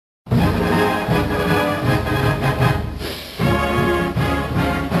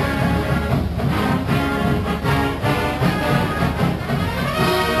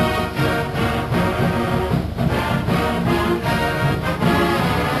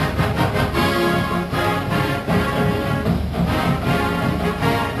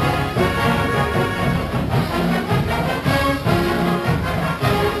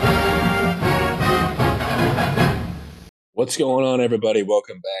What's going on, everybody?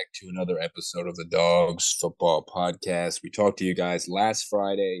 Welcome back to another episode of the Dogs Football Podcast. We talked to you guys last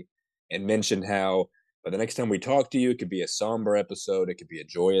Friday and mentioned how by the next time we talk to you, it could be a somber episode, it could be a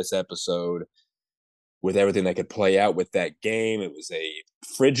joyous episode with everything that could play out with that game. It was a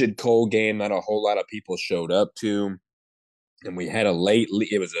frigid, cold game, not a whole lot of people showed up to. And we had a late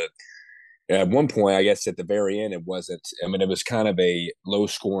lead. It was at one point, I guess at the very end, it wasn't. I mean, it was kind of a low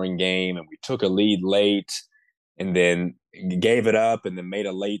scoring game, and we took a lead late and then gave it up and then made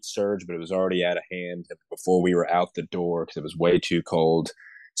a late surge, but it was already out of hand before we were out the door because it was way too cold.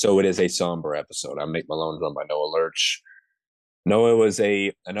 So it is a somber episode. I'm Nick Malone, joined by Noah Lurch. Noah, was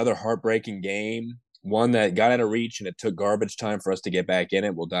another heartbreaking game, one that got out of reach and it took garbage time for us to get back in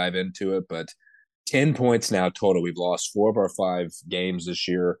it. We'll dive into it, but 10 points now total. We've lost 4 of our 5 games this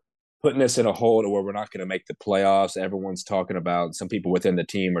year, putting us in a hole to where we're not going to make the playoffs. Everyone's talking about, some people within the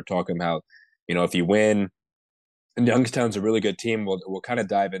team are talking about, if you win, and Youngstown's a really good team. We'll kind of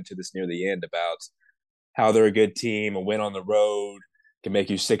dive into this near the end about how they're a good team. A win on the road can make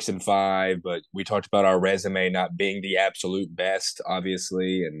you 6-5, but we talked about our resume not being the absolute best,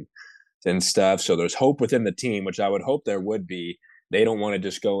 obviously, and stuff. So there's hope within the team, which I would hope there would be. They don't want to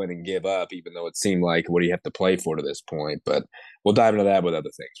just go in and give up, even though it seemed like what do you have to play for to this point. But we'll dive into that with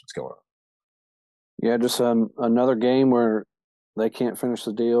other things. What's going on? Yeah, just another game where they can't finish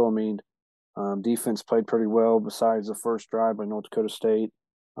the deal. I mean, defense played pretty well besides the first drive by North Dakota State,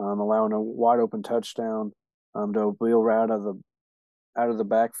 allowing a wide open touchdown to wheel out of the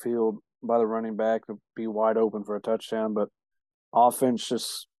backfield by the running back to be wide open for a touchdown. But offense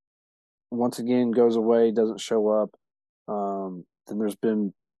just once again goes away, doesn't show up. Then there's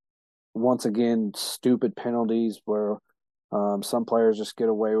been once again stupid penalties where some players just get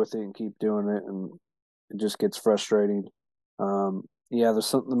away with it and keep doing it, and it just gets frustrating. Yeah,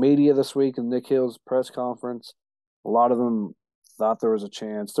 the media this week in Nick Hill's press conference, a lot of them thought there was a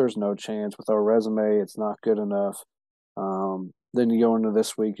chance. There's no chance with our resume. It's not good enough. Then you go into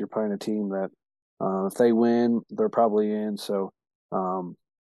this week, you're playing a team that if they win, they're probably in. So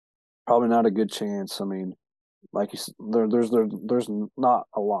probably not a good chance. I mean, like you said, there's not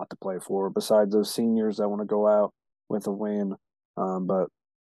a lot to play for besides those seniors that want to go out with a win. But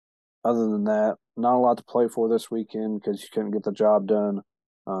other than that, not a lot to play for this weekend because you couldn't get the job done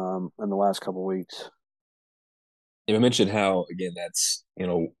in the last couple of weeks. You mentioned how, again, that's,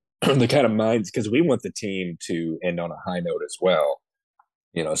 the kind of minds, because we want the team to end on a high note as well.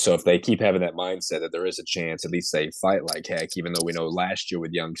 So if they keep having that mindset that there is a chance, at least they fight like heck, even though we know last year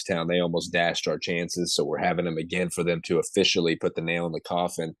with Youngstown, they almost dashed our chances. So we're having them again for them to officially put the nail in the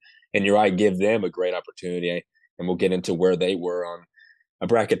coffin. And you're right, give them a great opportunity. And we'll get into where they were on a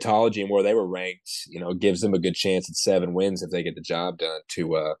bracketology and where they were ranked, gives them a good chance at 7 wins if they get the job done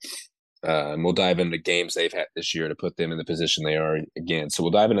and we'll dive into games they've had this year to put them in the position they are again. So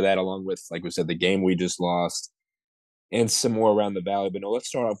we'll dive into that along with, like we said, the game we just lost and some more around the valley. But no, let's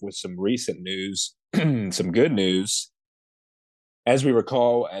start off with some recent news, some good news. As we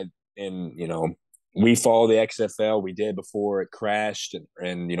recall, we follow the XFL. We did before it crashed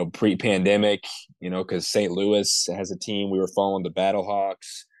and pre-pandemic, because St. Louis has a team. We were following the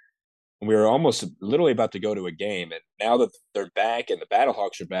Battlehawks. We were almost literally about to go to a game. And now that they're back and the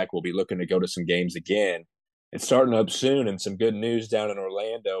Battlehawks are back, we'll be looking to go to some games again. It's starting up soon, and some good news down in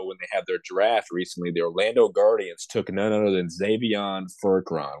Orlando when they had their draft recently. The Orlando Guardians took none other than Xavion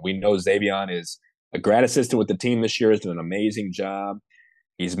Furcron. We know Xavion is a grad assistant with the team this year, has done an amazing job.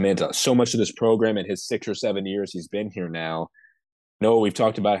 He's meant so much to this program in his 6 or 7 years he's been here now. No, we've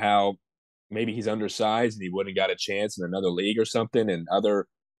talked about how maybe he's undersized and he wouldn't have got a chance in another league or something, and other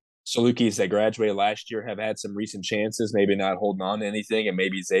Salukis that graduated last year have had some recent chances, maybe not holding on to anything, and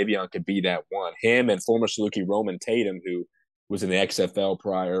maybe Xavion could be that one. Him and former Saluki Roman Tatum, who was in the XFL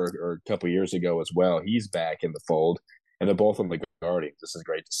prior or a couple years ago as well, he's back in the fold, and they're both on the Guardians. This is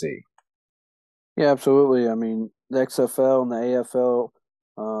great to see. Yeah, absolutely. I mean, the XFL and the AFL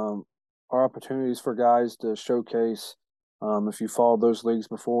are opportunities for guys to showcase. If you followed those leagues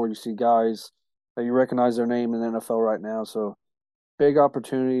before, you see guys that you recognize their name in the NFL right now. So big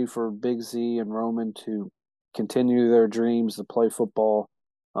opportunity for Big Z and Roman to continue their dreams to play football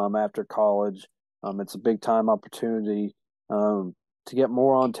after college. It's a big time opportunity to get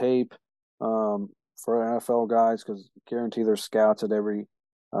more on tape for NFL guys because guarantee there's scouts at every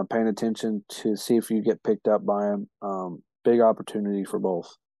paying attention to see if you get picked up by them. Big opportunity for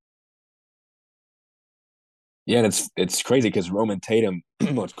both. Yeah, and it's crazy because Roman Tatum,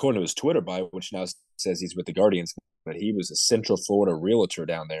 according to his Twitter bio, which now says he's with the Guardians, but he was a Central Florida realtor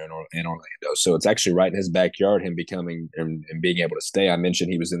down there in Orlando. So it's actually right in his backyard, him becoming and being able to stay. I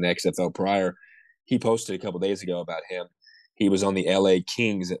mentioned he was in the XFL prior. He posted a couple days ago about him He was on the LA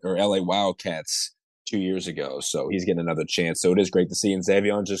Kings or LA Wildcats 2 years ago, so he's getting another chance. So it is great to see. And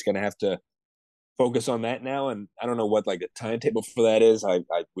Xavion's just going to have to focus on that now. And I don't know what like the timetable for that is.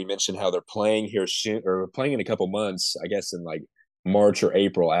 We mentioned how they're playing here soon, or playing in a couple months, I guess in like March or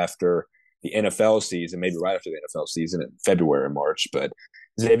April after the NFL season, maybe right after the NFL season in February or March. But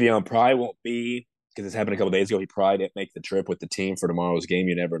Xavion probably won't be because it's happened a couple days ago. He probably didn't make the trip with the team for tomorrow's game.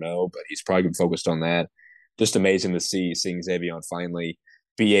 You never know, but he's probably been focused on that. Just amazing to seeing Xavion finally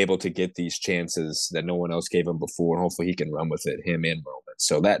be able to get these chances that no one else gave him before. And hopefully he can run with it, him and Roman.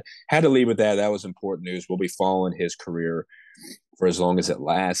 So that had to leave with that. That was important news. We'll be following his career for as long as it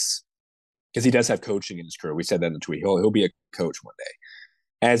lasts because he does have coaching in his career. We said that in the tweet. He'll be a coach one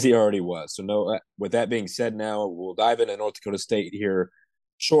day, as he already was. So no. With that being said, now we'll dive into North Dakota State here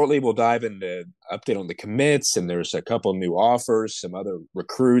shortly. We'll dive into update on the commits, and there's a couple new offers, some other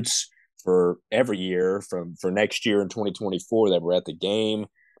recruits for every year for next year in 2024 that were at the game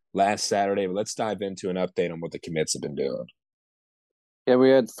last Saturday. But let's dive into an update on what the commits have been doing. Yeah,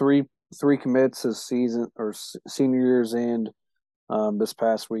 we had three commits this season or senior year's end this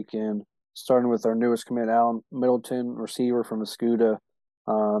past weekend. Starting with our newest commit, Alan Middleton, receiver from Escuda.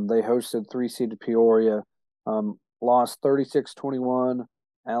 They hosted three-seeded Peoria. Lost 36-21.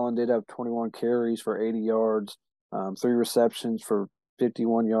 Allen did have 21 carries for 80 yards, three receptions for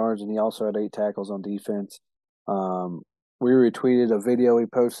 51 yards, and he also had 8 tackles on defense. We retweeted a video he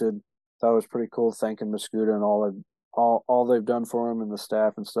posted. Thought it was pretty cool, thanking Muscuda and all they've done for him and the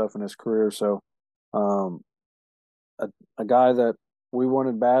staff and stuff in his career. So, a guy that we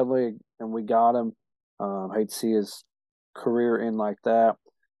wanted badly and we got him. Hate to see his career end like that.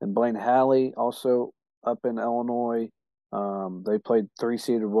 And Blaine Halley, also up in Illinois. They played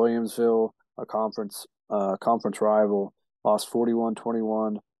three-seeded Williamsville, a conference rival. Lost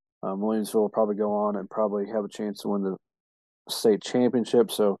 41-21. Williamsville will probably go on and probably have a chance to win the state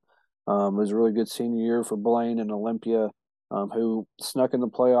championship. So it was a really good senior year for Blaine and Olympia, who snuck in the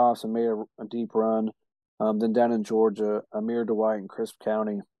playoffs and made a deep run. Then down in Georgia, Amir Dwight in Crisp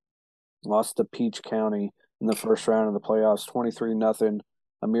County lost to Peach County in the first round of the playoffs, 23-0.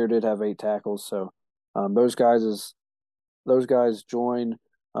 Amir did have 8 tackles. So those guys joined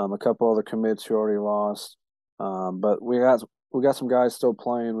a couple other commits who already lost. But we got some guys still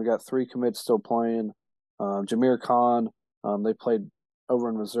playing. We got 3 commits still playing. Jameer Khan, they played over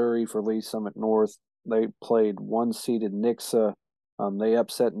in Missouri for Lee Summit North. They played one-seeded Nixa. They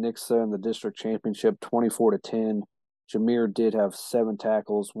upset Nixa in the district championship 24-10. Jameer did have 7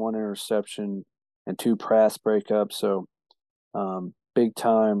 tackles, 1 interception, and 2 pass breakups. So big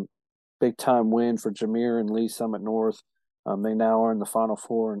time win for Jameer and Lee Summit North. They now are in the Final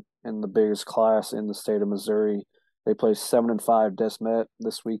Four in the biggest class in the state of Missouri. They play 7-5 Desmet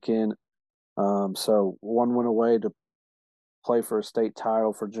this weekend. So 1 win away to play for a state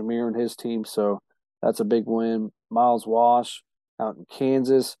title for Jameer and his team. So that's a big win. Miles Wash out in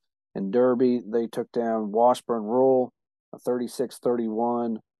Kansas and Derby, they took down Washburn Rural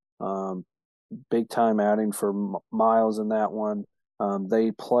 36-31. Big time outing for Miles in that one.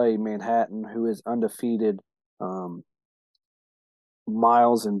 They play Manhattan, who is undefeated.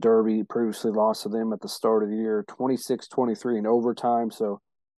 Miles and Derby previously lost to them at the start of the year, 26-23 in overtime. So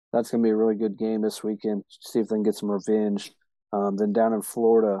that's going to be a really good game this weekend. See if they can get some revenge. Then down in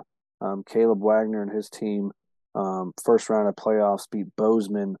Florida, Caleb Wagner and his team, first round of playoffs, beat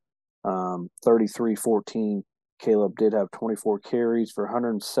Bozeman 33-14. Caleb did have 24 carries for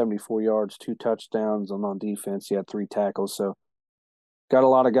 174 yards, 2 touchdowns, and on defense he had 3 tackles. So got a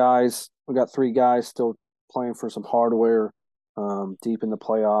lot of guys. We got 3 guys still playing for some hardware deep in the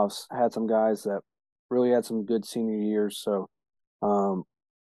playoffs. Had some guys that really had some good senior years. So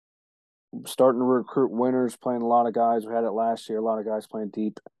starting to recruit winners, playing a lot of guys. We had it last year, a lot of guys playing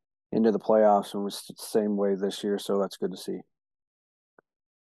deep into the playoffs, and it was the same way this year. So that's good to see.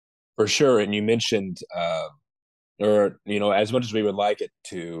 For sure. And you mentioned or as much as we would like it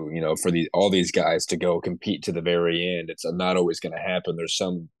to, for all these guys to go compete to the very end, it's not always going to happen. There's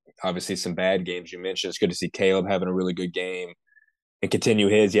obviously some bad games you mentioned. It's good to see Caleb having a really good game and continue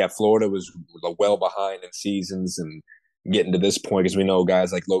his. Yeah, Florida was well behind in seasons and getting to this point because we know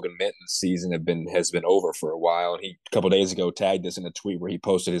guys like Logan Minton's season has been over for a while. And he a couple of days ago tagged us in a tweet where he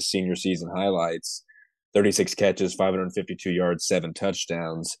posted his senior season highlights: 36 catches, 552 yards, 7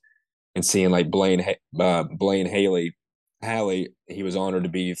 touchdowns. And seeing like Blaine Halley, he was honored to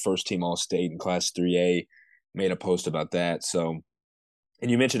be first team All State in Class 3A. Made a post about that. So,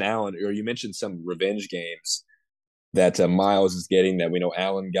 and you mentioned Allen, or you mentioned some revenge games that Miles is getting that we know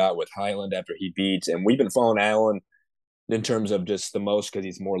Allen got with Highland after he beat. And we've been following Allen in terms of just the most because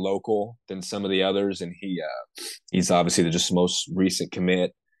he's more local than some of the others, and he's obviously the just most recent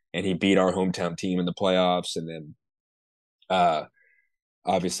commit, and he beat our hometown team in the playoffs, and then uh,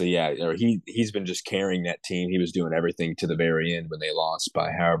 obviously, yeah, or he's been just carrying that team. He was doing everything to the very end when they lost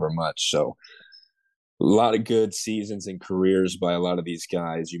by however much. So a lot of good seasons and careers by a lot of these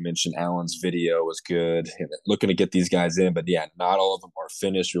guys. You mentioned Allen's video was good. Looking to get these guys in, but yeah, not all of them are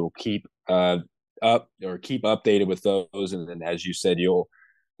finished. We'll keep keep updated with those, and then as you said,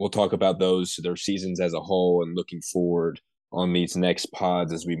 we'll talk about those their seasons as a whole and looking forward on these next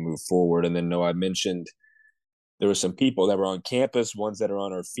pods as we move forward. And then no, I mentioned there were some people that were on campus, ones that are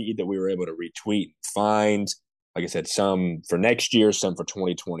on our feed that we were able to retweet and find. Like I said, some for next year, some for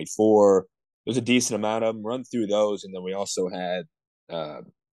 2024. There's a decent amount of them. Run through those, and then we also had uh,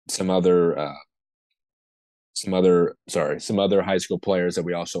 some other some other high school players that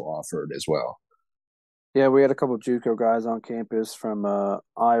we also offered as well. Yeah, we had a couple of JUCO guys on campus from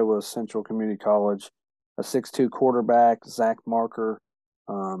Iowa Central Community College. A 6'2" quarterback, Zach Marker.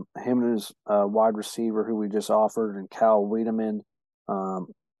 Him and his wide receiver, who we just offered, and Cal Wiedemann. A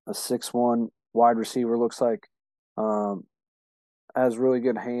 6'1" wide receiver, looks like um, has really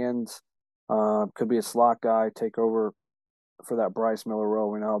good hands. Could be a slot guy, take over for that Bryce Miller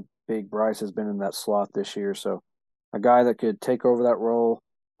role. We know how big Bryce has been in that slot this year. So a guy that could take over that role.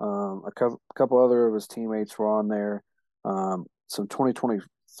 A couple other of his teammates were on there. Some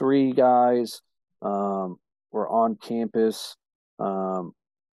 2023 guys were on campus. Um,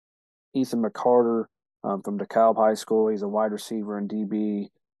 Ethan McCarter from DeKalb High School. He's a wide receiver and DB.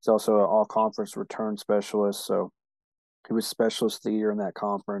 He's also an all-conference return specialist. So he was specialist of the year in that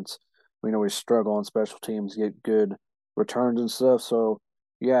conference. We know we struggle on special teams, get good returns and stuff. So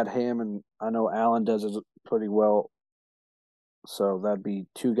you had him, and I know Allen does it pretty well. So that'd be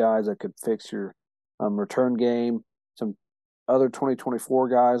two guys that could fix your return game. Some other 2024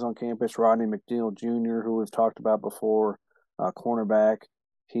 guys on campus, Rodney McNeil Jr., who we've talked about before, cornerback.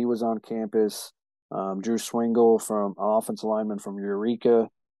 He was on campus. Drew Swingle from offensive lineman from Eureka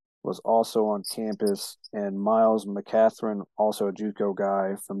was also on campus, and Miles McCatherine, also a JUCO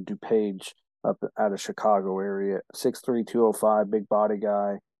guy from DuPage up out of Chicago area. 6'3", 205, big body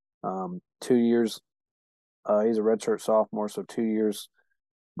guy. 2 years. He's a redshirt sophomore, so 2 years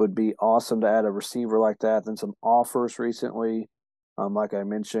would be awesome to add a receiver like that. Then some offers recently. Like I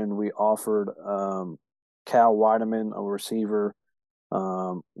mentioned, we offered Cal Weideman, a receiver.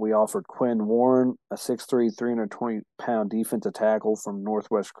 We offered Quinn Warren, a 6'3", 320-pound defensive tackle from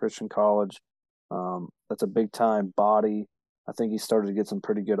Northwest Christian College. That's a big-time body. I think he started to get some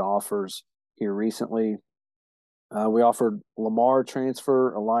pretty good offers here recently. We offered Lamar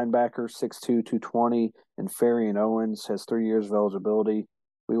transfer, a linebacker, 6'2", 220, and Farian Owens has 3 years of eligibility.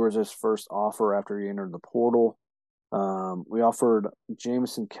 We were his first offer after he entered the portal. We offered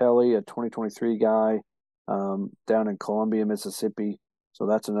Jameson Kelly, a 2023 guy, down in Columbia, Mississippi. So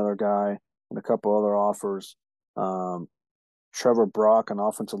that's another guy, and a couple other offers. Trevor Brock, an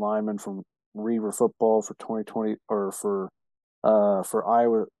offensive lineman from Reaver football for 2020 or for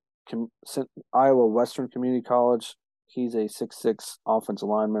Iowa Western Community College. He's a 6'6" offensive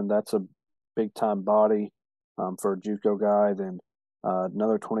lineman. That's a big time body for a JUCO guy. Then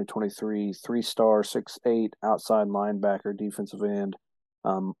another 2023 3-star 6'8" outside linebacker, defensive end.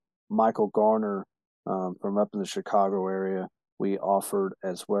 Michael Garner from up in the Chicago area we offered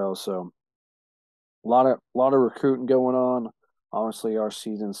as well. So a lot of recruiting going on. Honestly, our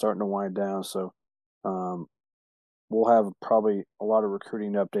season's starting to wind down, so we'll have probably a lot of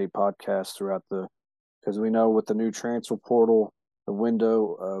recruiting update podcasts throughout because we know with the new transfer portal, the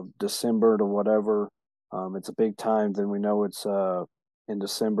window of December to whatever, it's a big time. Then we know it's in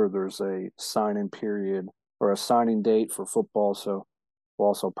December. There's a sign-in period or a signing date for football, so we'll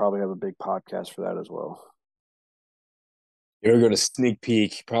also probably have a big podcast for that as well. We're going to sneak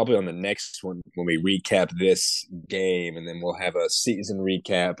peek probably on the next one when we recap this game, and then we'll have a season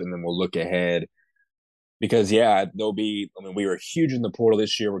recap, and then we'll look ahead. Because yeah, there'll be. I mean, we were huge in the portal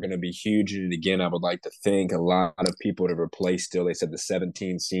this year. We're going to be huge in it again. I would like to think a lot of people to replace. Still, they said the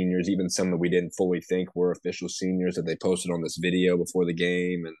 17 seniors, even some that we didn't fully think were official seniors that they posted on this video before the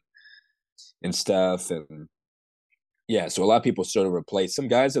game and stuff. And yeah, so a lot of people sort of replace some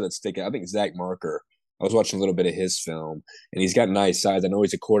guys that stick out. I think Zach Marker. I was watching a little bit of his film, and he's got nice size. I know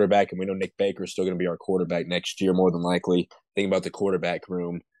he's a quarterback, and we know Nick Baker's still going to be our quarterback next year, more than likely. Think about the quarterback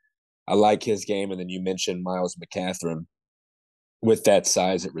room. I like his game, and then you mentioned Miles McCatherine with that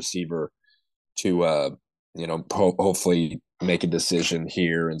size at receiver to, hopefully make a decision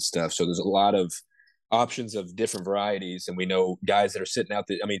here and stuff. So there's a lot of options of different varieties, and we know guys that are sitting out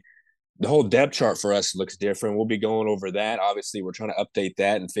there. I mean, the whole depth chart for us looks different. We'll be going over that. Obviously, we're trying to update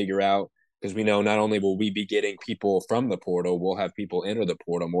that and figure out because we know not only will we be getting people from the portal, we'll have people enter the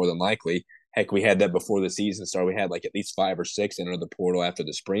portal more than likely. Heck, we had that before the season started. We had like at least 5 or 6 enter the portal after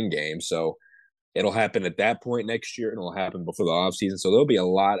the spring game. So it'll happen at that point next year, and it'll happen before the offseason. So there'll be a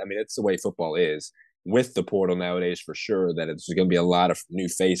lot. I mean, it's the way football is with the portal nowadays for sure. That it's going to be a lot of new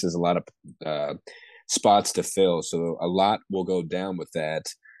faces, a lot of uh, spots to fill. So a lot will go down with that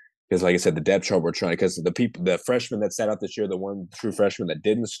because, like I said, the depth chart we're trying because the freshmen that sat out this year, the one true freshman that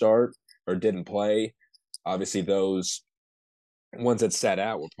didn't start or didn't play, obviously those ones that sat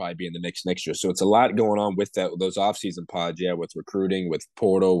out will probably be in the mix next year. So it's a lot going on with those offseason pods, yeah, with recruiting, with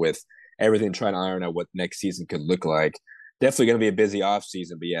portal, with everything, trying to iron out what next season could look like. Definitely going to be a busy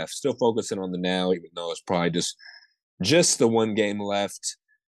offseason, but yeah, still focusing on the now, even though it's probably just the one game left.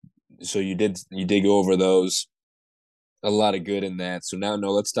 So you did go over those. A lot of good in that. So now,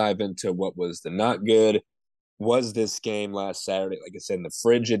 no, let's dive into what was the not good. Was this game last Saturday? Like I said, in the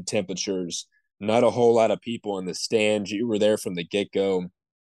frigid temperatures, not a whole lot of people in the stands. You were there from the get go.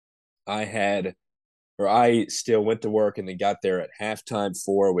 I had, or I still went to work and then got there at halftime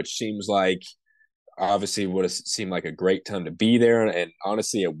four, which seems like obviously would have seemed like a great time to be there. And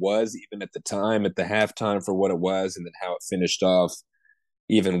honestly, it was even at the time at the halftime for what it was, and then how it finished off,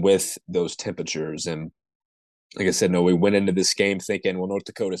 even with those temperatures. And like I said, no, we went into this game thinking, well, North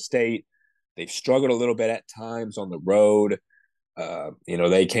Dakota State, they've struggled a little bit at times on the road.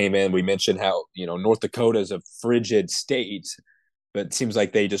 They came in. We mentioned how North Dakota is a frigid state, but it seems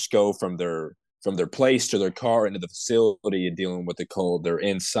like they just go from their place to their car into the facility and dealing with the cold. They're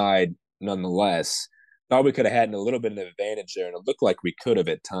inside nonetheless. Thought we could have had a little bit of an advantage there, and it looked like we could have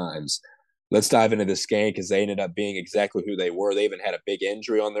at times. Let's dive into this game because they ended up being exactly who they were. They even had a big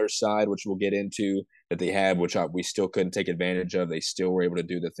injury on their side, which we'll get into that they had, which we still couldn't take advantage of. They still were able to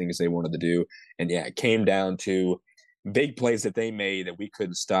do the things they wanted to do. And yeah, it came down to big plays that they made that we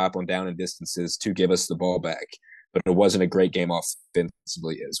couldn't stop on down and distances to give us the ball back. But it wasn't a great game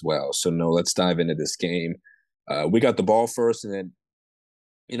offensively as well. So no, let's dive into this game. We got the ball first, and then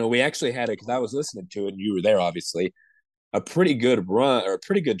we actually had it because I was listening to it, and you were there, obviously. A pretty good run or a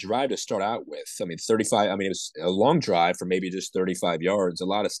pretty good drive to start out with. I mean, 35. I mean, it was a long drive for maybe just 35 yards. A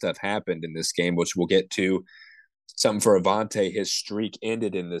lot of stuff happened in this game, which we'll get to. Something for Avante, his streak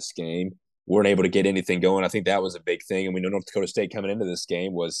ended in this game. Weren't able to get anything going. I think that was a big thing. And we know North Dakota State coming into this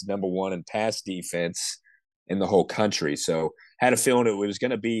game was number one in pass defense in the whole country. So had a feeling it was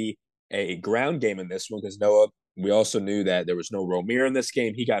going to be a ground game in this one because Noah, we also knew that there was no Romir in this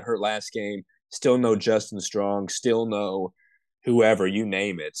game. He got hurt last game. Still no Justin Strong. Still no whoever, you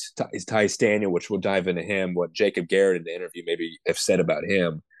name it. Ty Staniel, which we'll dive into him, what Jacob Garrett in the interview maybe have said about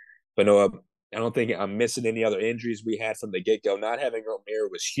him. But Noah, I don't think I'm missing any other injuries we had from the get go. Not having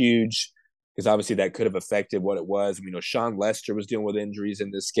Romir was huge because obviously that could have affected what it was. We know Sean Lester was dealing with injuries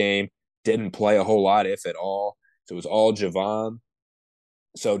in this game, didn't play a whole lot, if at all. So it was all Javon.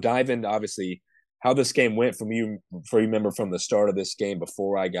 So dive into obviously how this game went from you, for you remember from the start of this game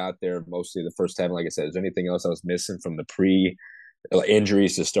before I got there, mostly the first time. Like I said, is there anything else I was missing from the pre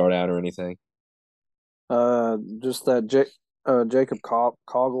injuries to start out or anything? Just that Jacob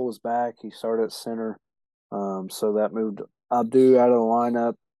Coggle was back. He started at center, so that moved Abdu out of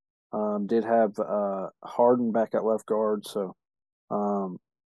the lineup. Did have Harden back at left guard, so um,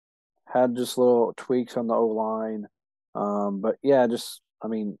 had just little tweaks on the O line. But yeah, just I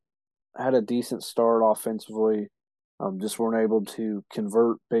mean, had a decent start offensively. Just weren't able to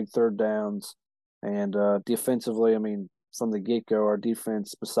convert big third downs, and defensively, I mean, from the get go, our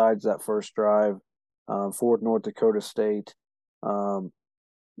defense, besides that first drive for North Dakota State, um,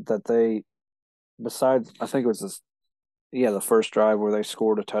 that they, besides, I think it was this, yeah, the first drive where they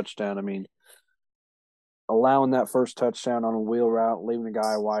scored a touchdown. I mean, allowing that first touchdown on a wheel route, leaving a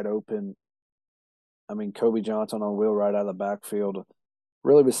guy wide open. I mean, Kobe Johnson on a wheel right out of the backfield.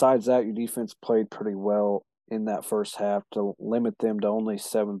 Really, besides that, your defense played pretty well in that first half to limit them to only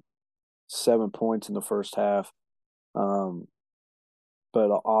seven points in the first half. Um, but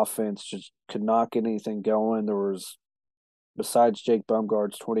offense just could not get anything going. There was, besides Jake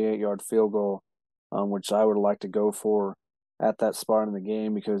Bumgard's 28-yard field goal, which I would like to go for at that spot in the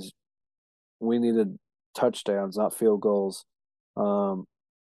game because we needed touchdowns, not field goals. Um,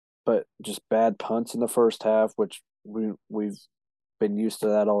 but just bad punts in the first half, which we've been used to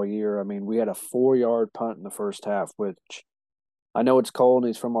that all year. I mean, we had a 4-yard punt in the first half, which I know it's cold and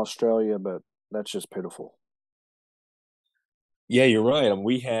he's from Australia, but that's just pitiful. Yeah, you're right.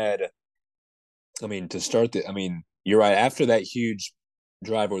 We had, I mean, to start I mean, you're right. After that huge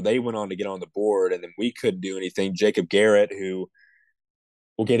drive where they went on to get on the board and then we couldn't do anything, Jacob Garrett, who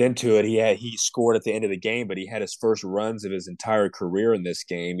we'll get into it. He scored at the end of the game, but he had his first runs of his entire career in this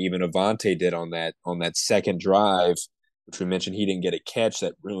game. Even Avante did on that second drive, which we mentioned he didn't get a catch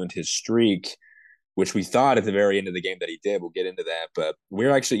that ruined his streak, which we thought at the very end of the game that he did. We'll get into that, but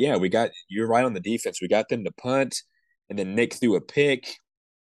we're actually we got you're right on the defense. We got them to punt, and then Nick threw a pick,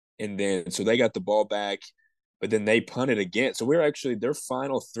 and then so they got the ball back, but then they punted again. So we're actually their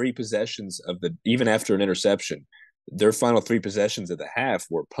final three possessions of the even after an interception, their final three possessions of the half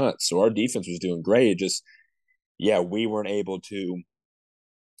were punts. So our defense was doing great. Just we weren't able to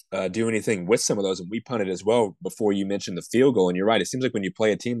do anything with some of those, and we punted as well. Before you mentioned the field goal, and you're right. It seems like when you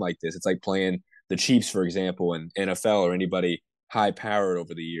play a team like this, it's like playing the Chiefs, for example, in NFL or anybody high powered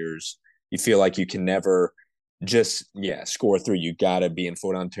over the years. You feel like you can never just score through. You got to be in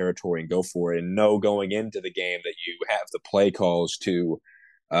full down territory and go for it, and know going into the game that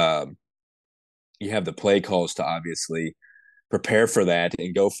um, you have the play calls to obviously prepare for that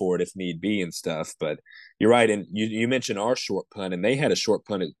and go for it if need be and stuff. But you're right, and you mentioned our short punt, and they had a short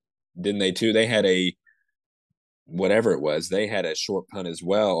punt, didn't they too? They had a whatever it was, they had a short punt as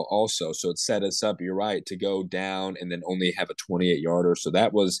well, also. So it set us up. You're right to go down and then only have a 28-yarder. So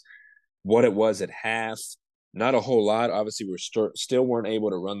that was what it was at half. Not a whole lot. Obviously, still weren't able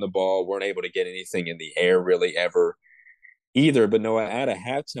to run the ball, weren't able to get anything in the air really ever either. But no, at a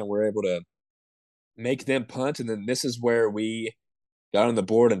halftime, we're able to make them punt, and then this is where we got on the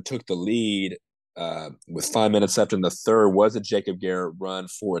board and took the lead with 5 minutes left in the third. Was a Jacob Garrett run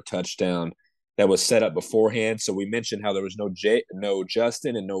for a touchdown that was set up beforehand. So we mentioned how there was no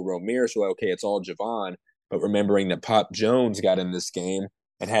Justin and no Romir. So okay, it's all Javon. But remembering that Pop Jones got in this game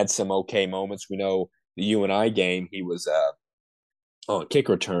and had some okay moments. We know the UNI game, he was on kick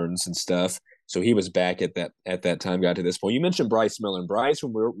returns and stuff. So he was back at that time. Got to this point. You mentioned Bryce Miller, and Bryce,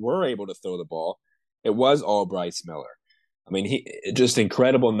 when we're able to throw the ball, it was all Bryce Miller. I mean, he just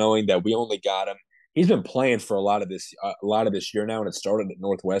incredible knowing that we only got him. He's been playing for a lot of this year now, and it started at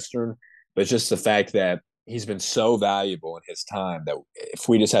Northwestern. But it's just the fact that he's been so valuable in his time that if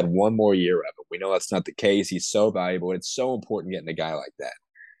we just had one more year of it, we know that's not the case. He's so valuable. It's so important getting a guy like that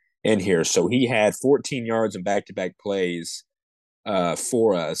in here. So he had 14 yards in back-to-back plays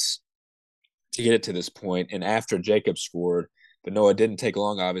for us to get it to this point. And after Jacob scored, but no, it didn't take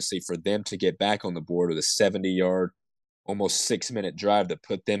long, obviously, for them to get back on the board with a 70-yard, almost 6-minute drive to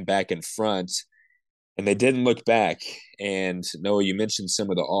put them back in front. And they didn't look back. And Noah, you mentioned some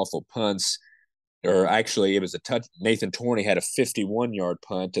of the awful punts, or actually, it was a touch. Nathan Torney had a 51-yard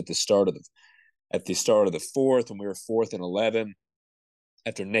punt at the start of the fourth, when we were 4th and 11.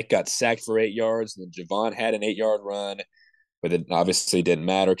 After Nick got sacked for 8 yards, and then Javon had an 8-yard run, but it obviously didn't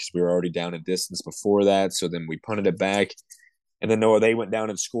matter because we were already down in distance before that. So then we punted it back. And then Noah, they went down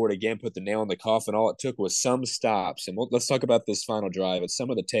and scored again, put the nail in the coffin. All it took was some stops. And let's talk about this final drive and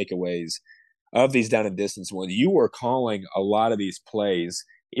some of the takeaways of these down and distance ones. You were calling a lot of these plays.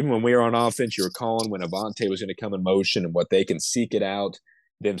 Even when we were on offense, you were calling when Avante was going to come in motion and what they can seek it out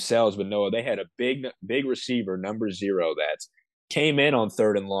themselves. But Noah, they had a big receiver, number 0, that came in on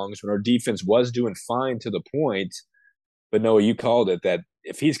 3rd and longs when our defense was doing fine to the point. But Noah, you called it that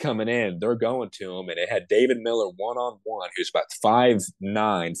if he's coming in, they're going to him. And it had David Miller one-on-one, who's about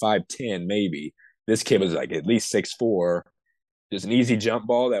 5'9", 5'10", maybe. This kid was like at least 6'4". Just an easy jump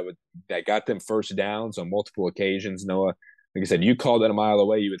ball that got them first downs on multiple occasions. Noah, like I said, you called it a mile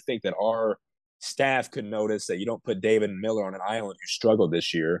away. You would think that our staff could notice that you don't put David Miller on an island who struggled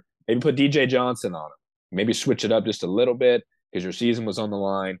this year. Maybe put DJ Johnson on him. Maybe switch it up just a little bit because your season was on the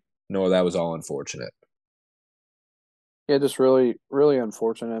line. Noah, that was all unfortunate. Yeah, just really, really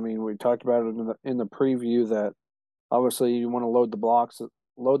unfortunate. I mean, we talked about it in the preview that obviously you want to load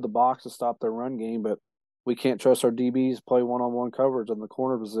the box to stop their run game, but we can't trust our DBs play one-on-one coverage in the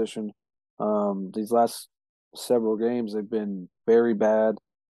corner position. These last several games they've been very bad,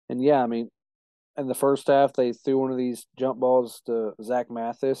 and yeah, I mean, in the first half they threw one of these jump balls to Zach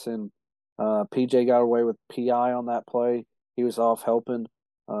Mathis, and PJ got away with PI on that play. He was off helping.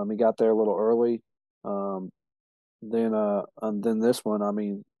 He got there a little early. Um, and then this one, I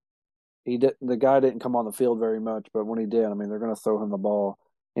mean, the guy didn't come on the field very much, but when he did, I mean, they're going to throw him the ball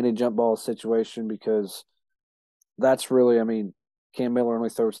in a jump ball situation because that's really, I mean, Cam Miller only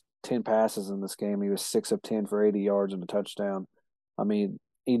throws 10 passes in this game. He was 6 of 10 for 80 yards and a touchdown. I mean,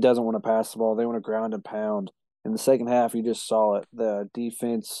 he doesn't want to pass the ball. They want to ground and pound. In the second half, you just saw it. The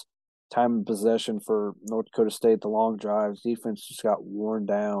defense, time of possession for North Dakota State, the long drives, defense just got worn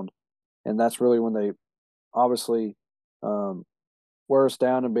down. And that's really when they obviously wear us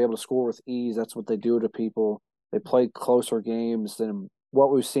down and be able to score with ease. That's what they do to people. They play closer games than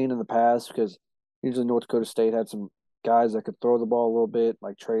what we've seen in the past because usually North Dakota State had some guys that could throw the ball a little bit,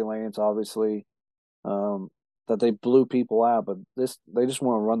 like Trey Lance, obviously, um, that they blew people out. But they just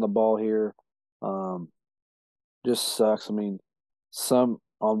want to run the ball here. Um, just sucks. I mean, some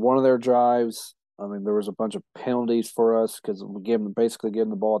on one of their drives, I mean, there was a bunch of penalties for us because we basically gave them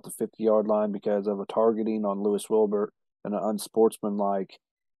the ball at the 50-yard line because of a targeting on Lewis Wilbert and an unsportsmanlike.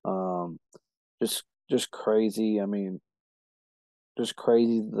 Um, just crazy. I mean, just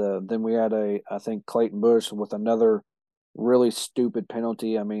crazy. Then we had I think Clayton Bush with another really stupid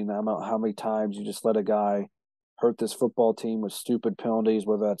penalty. I mean, I don't know how many times you just let a guy hurt this football team with stupid penalties,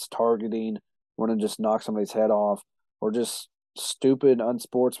 whether that's targeting, want to just knock somebody's head off, or just stupid,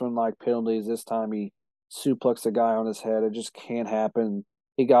 unsportsmanlike penalties. This time he suplexed a guy on his head. It just can't happen.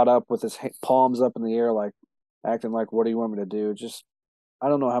 He got up with his palms up in the air, like acting like, "What do you want me to do?" Just I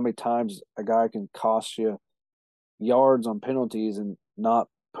don't know how many times a guy can cost you yards on penalties and not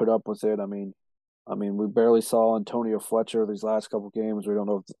put up with it. I mean, we barely saw Antonio Fletcher these last couple games. We don't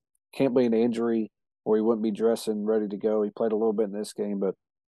know if can't be an injury or he wouldn't be dressing ready to go. He played a little bit in this game, but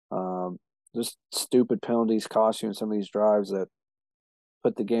um, just stupid penalties cost you in some of these drives that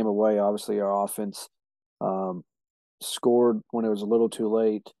put the game away. Obviously, our offense um, scored when it was a little too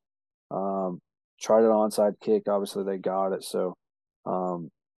late. Um, tried an onside kick. Obviously, they got it. So um,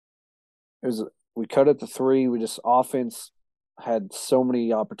 it was we cut it to three. We just offense had so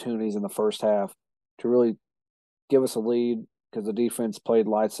many opportunities in the first half to really give us a lead because the defense played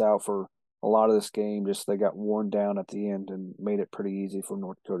lights out for a lot of this game. Just they got worn down at the end and made it pretty easy for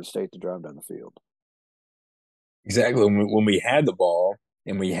North Dakota State to drive down the field. Exactly. When we had the ball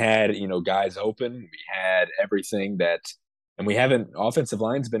and we had, guys open, we had everything that, and we haven't, offensive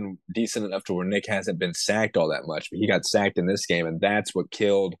line's been decent enough to where Nick hasn't been sacked all that much, but he got sacked in this game, and that's what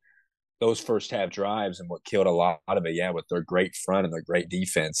killed those first half drives and what killed a lot of it. Yeah, with their great front and their great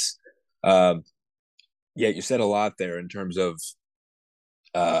defense. Um, yeah, you said a lot there in terms of,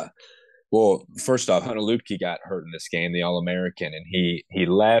 uh, well, first off, Hunter Luepke got hurt in this game, the All American, and he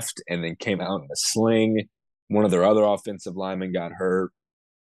left and then came out in a sling. One of their other offensive linemen got hurt,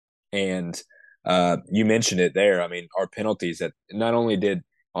 and you mentioned it there. I mean, our penalties that not only did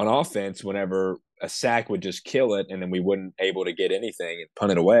on offense, whenever a sack would just kill it, and then we wouldn't able to get anything and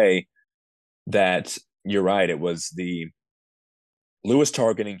punt it away. That you're right. It was the Lewis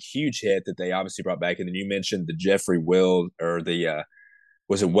targeting huge hit that they obviously brought back, and then you mentioned the Jeffrey Will or the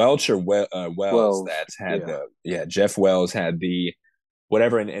was it Welch or Wells Wells, that had yeah, the Jeff Wells had the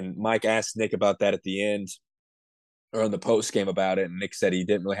whatever, and Mike asked Nick about that at the end or on the post game about it, and Nick said he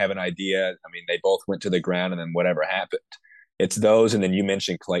didn't really have an idea. I mean, they both went to the ground, and then whatever happened, it's those. And then you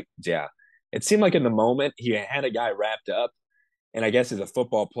mentioned Clay. Yeah, it seemed like in the moment he had a guy wrapped up, and I guess as a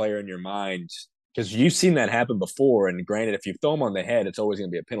football player in your mind, because you've seen that happen before. And granted, if you throw them on the head, it's always going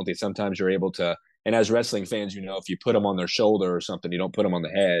to be a penalty. Sometimes you're able to, and as wrestling fans, if you put them on their shoulder or something, you don't put them on the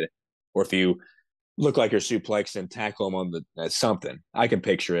head, or if you look like you're suplexed and tackle them on the something. I can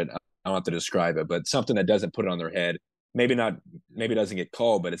picture it. I don't have to describe it, but something that doesn't put it on their head. Maybe not. Maybe it doesn't get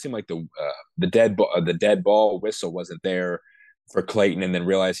called, but it seemed like the dead ball whistle wasn't there for Clayton, and then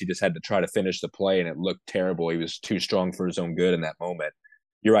realized he just had to try to finish the play, and it looked terrible. He was too strong for his own good in that moment.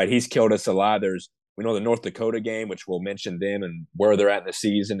 You're right. He's killed us a lot. We know the North Dakota game, which we'll mention them and where they're at in the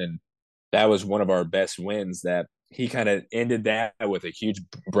season, and that was one of our best wins. That he kind of ended that with a huge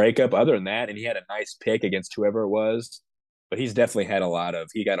breakup. Other than that, and he had a nice pick against whoever it was, but he's definitely had a lot of.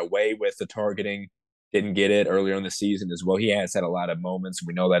 He got away with the targeting, didn't get it earlier in the season as well. He has had a lot of moments.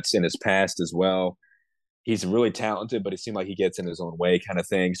 We know that's in his past as well. He's really talented, but it seemed like he gets in his own way, kind of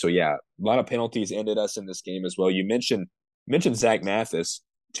thing. So yeah, a lot of penalties ended us in this game as well. You mentioned Zach Mathis,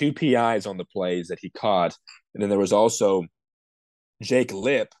 two PIs on the plays that he caught, and then there was also Jake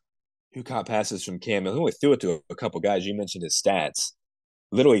Lip, who caught passes from Cam. He only threw it to a couple guys. You mentioned his stats.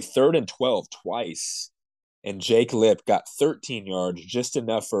 Literally 3rd and 12 twice, and Jake Lip got 13 yards, just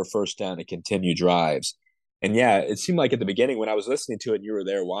enough for a first down to continue drives. And yeah, it seemed like at the beginning when I was listening to it and you were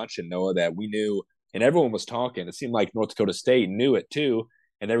there watching, Noah, that we knew and everyone was talking. It seemed like North Dakota State knew it too,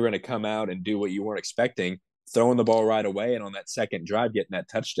 and they were going to come out and do what you weren't expecting, throwing the ball right away, and on that second drive, getting that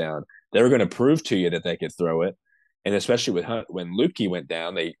touchdown. They were going to prove to you that they could throw it. And especially with when Luepke went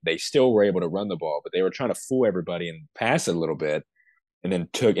down, they still were able to run the ball, but they were trying to fool everybody and pass it a little bit, and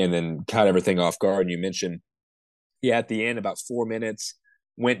then caught everything off guard. And you mentioned, yeah, at the end, about 4 minutes,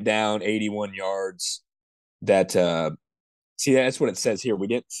 went down 81 yards. That see, that's what it says here. We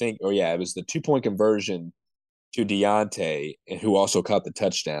didn't think, oh yeah, it was the 2 point conversion to Deontay, who also caught the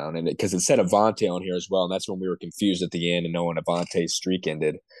touchdown, and because it said Avante on here as well, and that's when we were confused at the end and knowing Avante's streak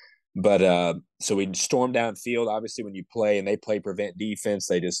ended. But so we stormed downfield. Obviously, when you play and they play prevent defense,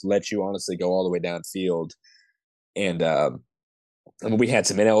 they just let you honestly go all the way downfield. And I mean, we had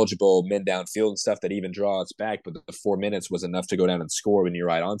some ineligible men downfield and stuff that even draw us back, but the 4 minutes was enough to go down and score. When you're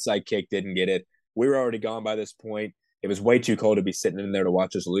right, onside kick, didn't get it. We were already gone by this point. It was way too cold to be sitting in there to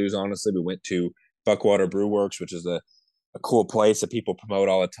watch us lose. Honestly, we went to Buckwater Brew Works, which is a cool place that people promote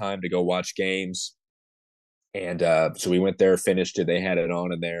all the time to go watch games. And so we went there, finished it. They had it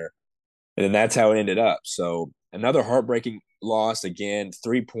on in there, and then that's how it ended up. So another heartbreaking loss again.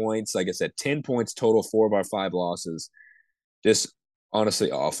 3 points, like I said, 10 points total. 4 of our 5 losses. Just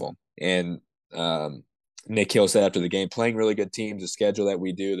honestly awful. And um, Nick Hill said after the game, playing really good teams, the schedule that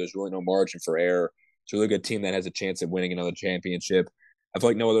we do, there's really no margin for error. It's a really good team that has a chance at winning another championship. I feel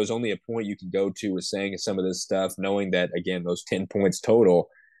like, Noah, there's only a point you can go to with saying some of this stuff, knowing that, again, those 10 points total,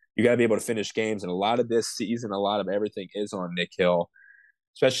 you got to be able to finish games. And a lot of this season, a lot of everything is on Nick Hill,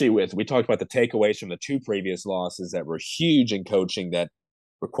 especially with, we talked about the takeaways from the 2 previous losses that were huge in coaching that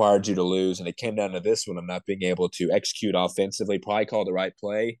required you to lose. And it came down to this one of not being able to execute offensively, probably call the right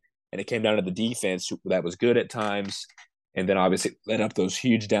play. And it came down to the defense that was good at times. And then obviously let up those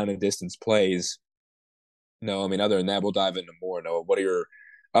huge down and distance plays. No, I mean, other than that, we'll dive into more. Noah, what are your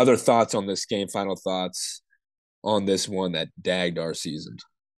other thoughts on this game? Final thoughts on this one that dagged our season?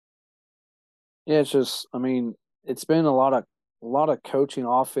 Yeah, it's just, I mean, it's been a lot of coaching.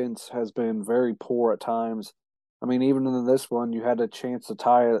 Offense has been very poor at times. I mean, even in this one, you had a chance to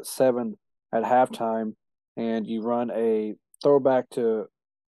tie it at 7 at halftime, and you run a throwback to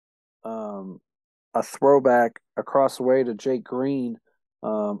um, a throwback across the way to Jake Green,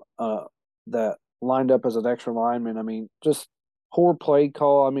 that lined up as an extra lineman. I mean, just poor play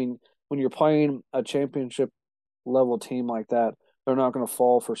call. I mean, when you're playing a championship level team like that, they're not going to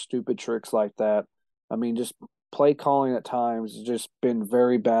fall for stupid tricks like that. I mean, just play calling at times has just been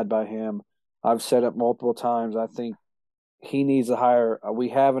very bad by him. I've said it multiple times. I think he needs to hire. We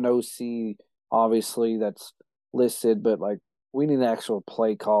have an OC, obviously, that's listed, but like we need an actual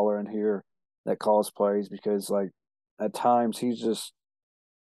play caller in here that calls plays because like at times he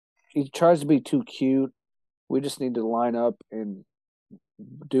tries to be too cute. We just need to line up and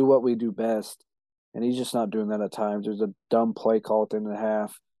do what we do best, and he's just not doing that at times. There's a dumb play call at the end of the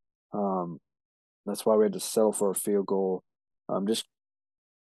half. Um, that's why we had to settle for a field goal. Just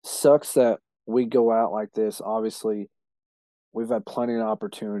sucks that we go out like this. Obviously, we've had plenty of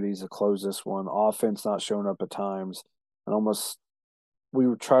opportunities to close this one. Offense not showing up at times, and almost we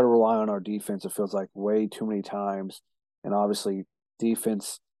try to rely on our defense. It feels like way too many times, and obviously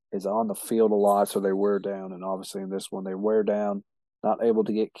defense is on the field a lot, so they wear down. And obviously in this one, they wear down, not able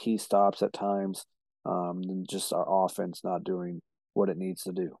to get key stops at times, and just our offense not doing what it needs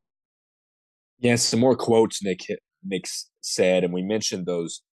to do. Yes, some more quotes Nick said, and we mentioned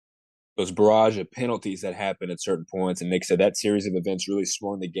those barrage of penalties that happened at certain points. And Nick said that series of events really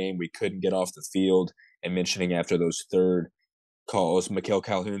swung the game. We couldn't get off the field. And mentioning after those third calls, Mikael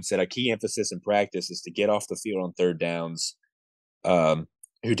Calhoun said a key emphasis in practice is to get off the field on third downs.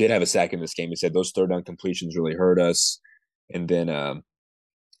 Who did have a sack in this game? He said those third down completions really hurt us. And then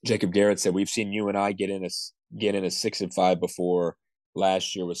Jacob Garrett said we've seen you and I get in a 6-5 before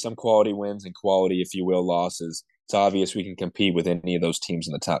last year with some quality wins and quality, if you will, losses. It's obvious we can compete with any of those teams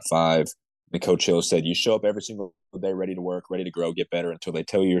in the top 5. And Coach Hill said, you show up every single day ready to work, ready to grow, get better until they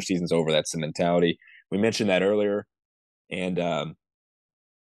tell you your season's over. That's the mentality. We mentioned that earlier. And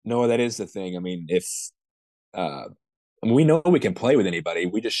Noah, that is the thing. I mean, if we know we can play with anybody,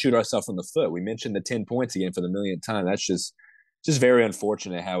 we just shoot ourselves in the foot. We mentioned the 10 points again for the millionth time. That's just very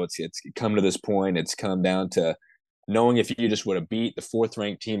unfortunate how it's come to this point. It's come down to knowing if you just would have beat the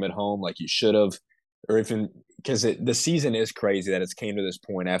 4th-ranked team at home like you should have, or even because the season is crazy that it's came to this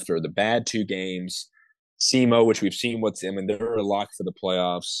point after the bad 2 games. SEMO, which we've seen I mean, they're a lock for the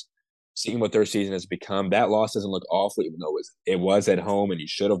playoffs. Seeing what their season has become, that loss doesn't look awful, even though it was at home and you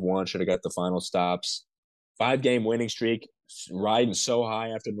should have won, should have got the final stops. 5-game winning streak, riding so high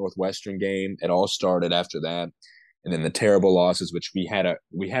after the Northwestern game. It all started after that, and then the terrible losses, which we had a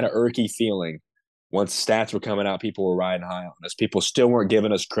irky feeling once stats were coming out, people were riding high on us. People still weren't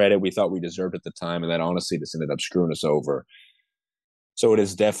giving us credit we thought we deserved at the time, and that honestly just ended up screwing us over. So it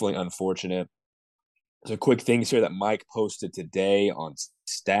is definitely unfortunate. So quick things here that Mike posted today on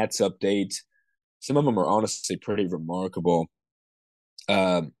stats update. Some of them are honestly pretty remarkable.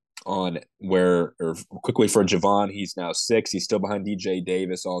 On where, or quickly for Javon, he's now 6. He's still behind DJ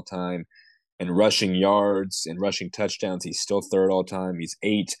Davis all time. And rushing yards and rushing touchdowns, he's still 3rd all time. He's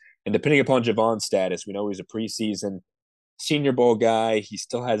 8. And depending upon Javon's status, we know he's a preseason Senior Bowl guy. He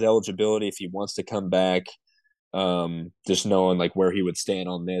still has eligibility if he wants to come back. Just knowing like where he would stand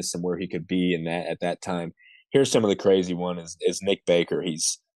on this and where he could be in that at that time. Here's some of the crazy one is Nick Baker.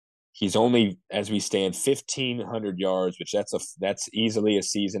 He's He's only, as we stand, 1,500 yards, which that's easily a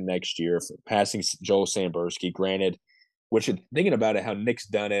season next year for passing Joel Samberski. Granted, which thinking about it, how Nick's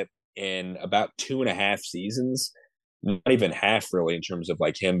done it in about 2.5 seasons, not even half really in terms of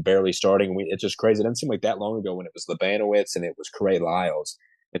like him barely starting. It's just crazy. It doesn't seem like that long ago when it was Labanowitz and it was Corey Lyles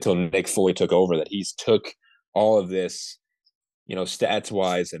until Nick fully took over that he's took all of this, stats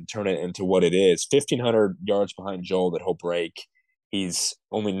wise and turn it into what it is. 1,500 yards behind Joel that he'll break. He's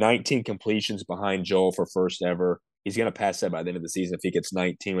only 19 completions behind Joel for first ever. He's going to pass that by the end of the season if he gets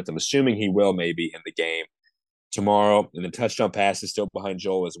 19, which I'm assuming he will maybe in the game tomorrow. And the touchdown pass is still behind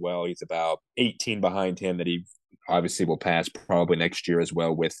Joel as well. He's about 18 behind him that he obviously will pass probably next year as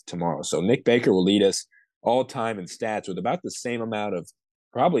well with tomorrow. So Nick Baker will lead us all time in stats with about the same amount of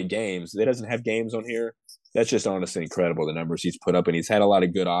probably games. He doesn't have games on here. That's just honestly incredible, the numbers he's put up. And he's had a lot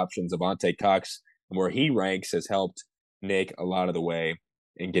of good options. Avante Cox, where he ranks, has helped Nick a lot of the way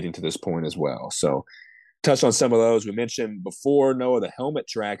in getting to this point as well. So touched on some of those. We mentioned before, Noah, the helmet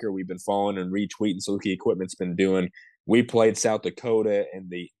tracker we've been following and retweeting Suzuki Equipment's been doing. We played South Dakota in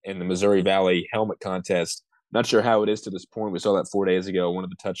the Missouri Valley helmet contest. Not sure how it is to this point. We saw that 4 days ago.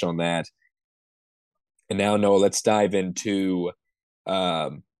 Wanted to touch on that. And now, Noah, let's dive into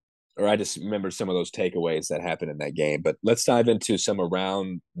or I just remember some of those takeaways that happened in that game. But let's dive into some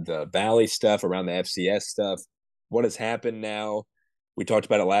around the Valley stuff, around the FCS stuff. What has happened now? We talked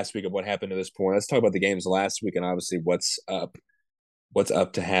about it last week of what happened to this point. Let's talk about the games last week and obviously what's up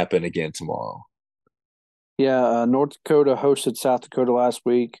to happen again tomorrow. Yeah, North Dakota hosted South Dakota last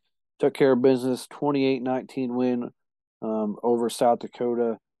week. Took care of business, 28-19 win over South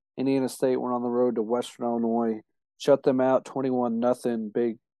Dakota. Indiana State went on the road to Western Illinois, shut them out 21-0.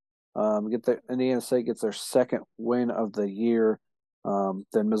 Big. Indiana State gets their second win of the year.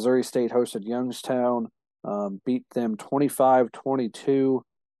 Then Missouri State hosted Youngstown, beat them 25-22.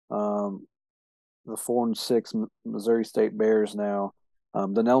 The 4-6 Missouri State Bears now.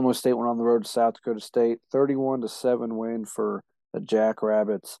 Then Illinois State went on the road to South Dakota State, 31-7 win for the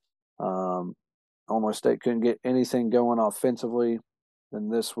Jackrabbits. Illinois State couldn't get anything going offensively. Then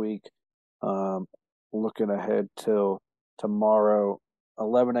this week, looking ahead till tomorrow,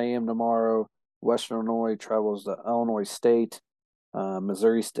 11 a.m. tomorrow, Western Illinois travels to Illinois State.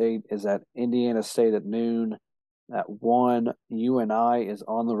 Missouri State is at Indiana State at noon. At 1, UNI is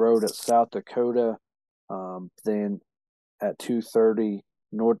on the road at South Dakota. Then at 2:30,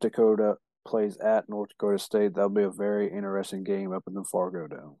 North Dakota plays at North Dakota State. That'll be a very interesting game up in the Fargo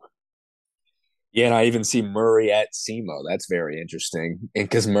Dome. Yeah, and I even see Murray at SEMO. That's very interesting. And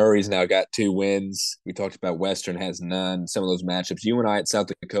because Murray's now got 2 wins. We talked about Western has none. Some of those matchups. UNI at South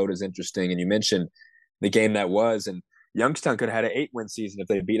Dakota is interesting. And you mentioned the game that was. And Youngstown could have had an 8-win season if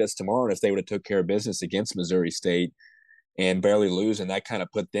they beat us tomorrow and if they would have took care of business against Missouri State and barely lose. And that kind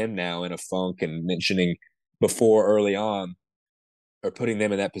of put them now in a funk. And mentioning before early on, or putting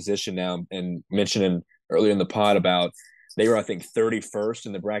them in that position now, and mentioning earlier in the pod about they were, I think, 31st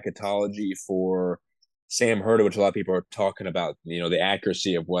in the bracketology for Sam Herta, which a lot of people are talking about, the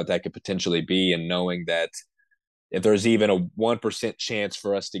accuracy of what that could potentially be, and knowing that if there's even a 1% chance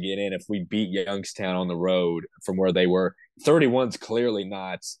for us to get in, if we beat Youngstown on the road from where they were, 31's clearly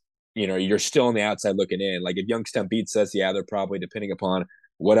not, you're still on the outside looking in. Like if Youngstown beats us, yeah, they're probably, depending upon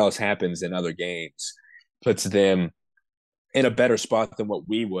what else happens in other games, puts them in a better spot than what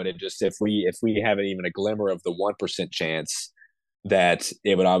we would. And just if we have even a glimmer of the 1% chance, that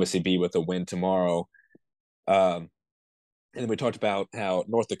it would obviously be with a win tomorrow. And then we talked about how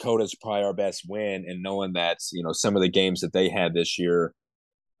North Dakota is probably our best win, and knowing that some of the games that they had this year,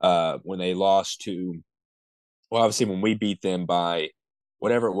 when they lost to, well, obviously when we beat them by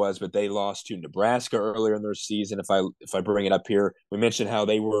whatever it was, but they lost to Nebraska earlier in their season. If I bring it up here, we mentioned how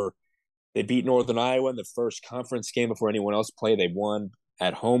they beat Northern Iowa in the first conference game before anyone else played. They won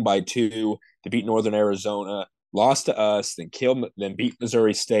at home by 2. They beat Northern Arizona, lost to us, then beat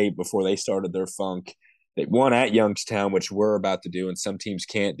Missouri State before they started their funk. They won at Youngstown, which we're about to do, and some teams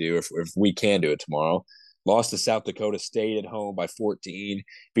can't do if we can do it tomorrow. Lost to South Dakota State at home by 14.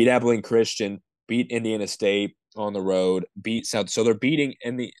 Beat Abilene Christian. Beat Indiana State on the road. Beat South. So they're beating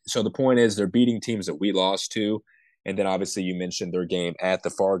So the point is they're beating teams that we lost to. And then obviously you mentioned their game at the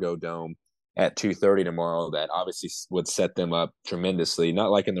Fargo Dome at 2:30 tomorrow. That obviously would set them up tremendously,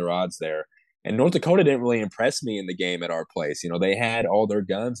 not liking their odds there. And North Dakota didn't really impress me in the game at our place. They had all their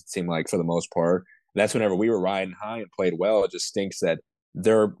guns, it seemed like, for the most part. That's whenever we were riding high and played well. It just stinks that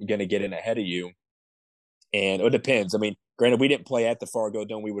they're going to get in ahead of you. And it depends. I mean, granted, we didn't play at the Fargo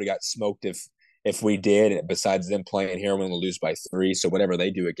Dome. We would have got smoked if we did, besides them playing here, we're going to lose by 3. So whatever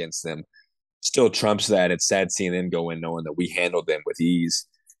they do against them still trumps that. It's sad seeing them go in knowing that we handled them with ease.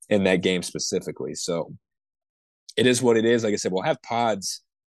 in that game specifically. So it is what it is. Like I said, we'll have pods,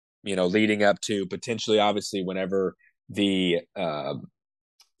 leading up to potentially, obviously, whenever the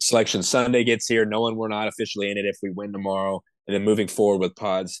Selection Sunday gets here, knowing we're not officially in it if we win tomorrow, and then moving forward with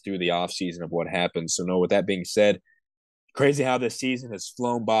pods through the offseason of what happens. So, no, with that being said, crazy how this season has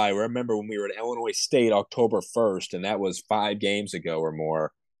flown by. I remember when we were at Illinois State October 1st, and that was 5 games ago or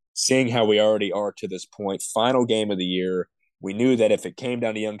more, seeing how we already are to this point, final game of the year. We knew that if it came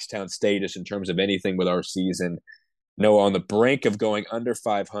down to Youngstown State, just in terms of anything with our season, no, on the brink of going under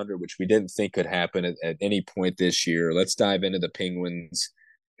 500, which we didn't think could happen at any point this year. Let's dive into the Penguins,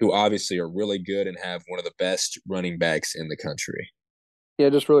 who obviously are really good and have one of the best running backs in the country. Yeah,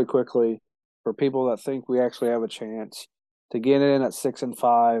 just really quickly for people that think we actually have a chance to get in at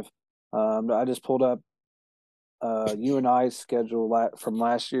 6-5. I just pulled up UNI's schedule from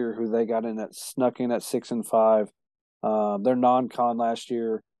last year, who they got in at snuck in at 6-5. Their non-con last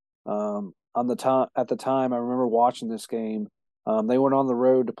year. On the time at the time, I remember watching this game. They went on the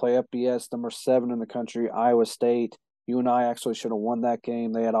road to play FBS number 7 in the country, Iowa State. UNI actually should have won that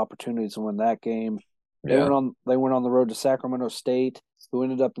game. They had opportunities to win that game. Yeah. They went on the road to Sacramento State, who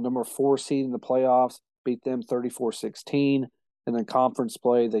ended up the number 4 seed in the playoffs, beat them 34-16. And then conference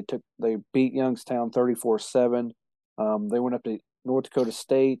play, they beat Youngstown 34-7. They went up to North Dakota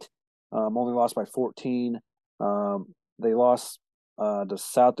State, only lost by 14. They lost to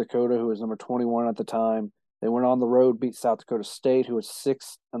South Dakota, who was number 21 at the time. They went on the road, beat South Dakota State, who was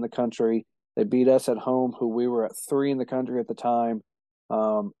 6th in the country. They beat us at home, who we were at 3 in the country at the time.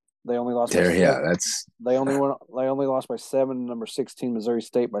 They only lost by There, yeah, 7. that's They only lost by 7. Number 16, Missouri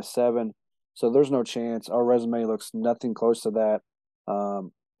State by 7. So there's no chance. Our resume looks nothing close to that.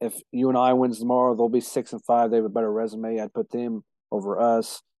 If UNI wins tomorrow, they'll be 6-5. They have a better resume. I'd put them over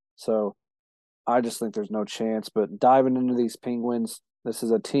us. So I just think there's no chance. But diving into these Penguins, this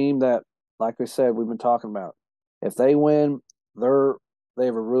is a team that, like we said, we've been talking about. If they win, they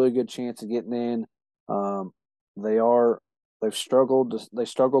have a really good chance of getting in. They are they've struggled. They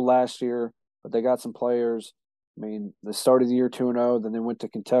struggled last year, but they got some players. I mean, they started the year 2-0, then they went to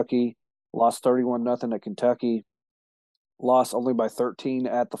Kentucky, lost 31-0 at Kentucky, lost only by 13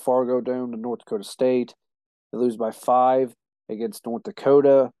 at the Fargo Dome to North Dakota State. They lose by 5 against North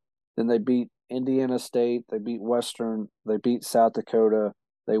Dakota. Then they beat Indiana State. They beat Western. They beat South Dakota.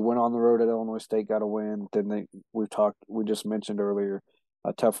 They went on the road at Illinois State, got a win. Then we just mentioned earlier,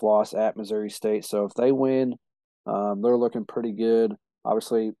 a tough loss at Missouri State. So if they win, they're looking pretty good.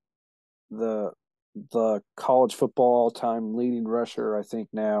 Obviously, the college football all-time leading rusher, I think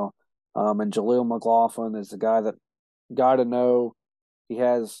now, and Jaleel McLaughlin is the guy to know. He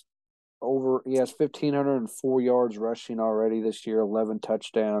has 1,504 yards rushing already this year, 11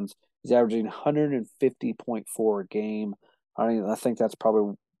 touchdowns. He's averaging 150.4 a game. I think that's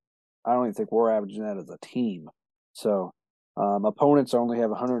probably. I don't even think we're averaging that as a team. So opponents only have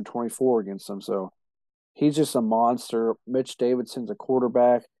 124 against them. So he's just a monster. Mitch Davidson's a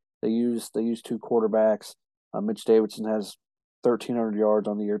quarterback. They use 2 quarterbacks. Mitch Davidson has 1,300 yards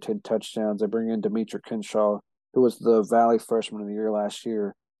on the year, 10 touchdowns. They bring in Demetric Kinshaw, who was the Valley Freshman of the Year last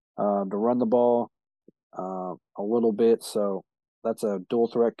year, to run the ball a little bit. So that's a dual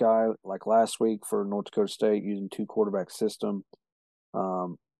threat guy like last week for North Dakota State using 2 quarterback system.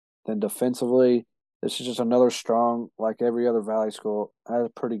 Then defensively, this is just another strong, like every other Valley school, has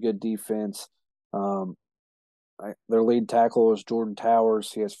a pretty good defense. Their lead tackle is Jordan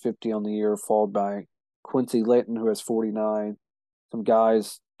Towers. He has 50 on the year, followed by Quincy Litton, who has 49. Some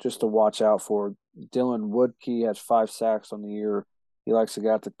guys just to watch out for. Dylan Woodkey has 5 sacks on the year. He likes to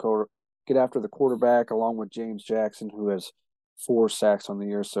get after the quarterback, along with James Jackson, who has 4 sacks on the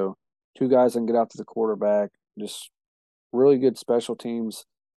year. So 2 guys that can get after the quarterback. Just really good special teams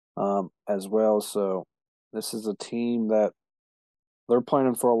as well. So this is a team that they're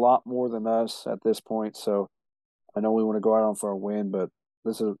planning for a lot more than us at this point. So I know we want to go out on for a win, but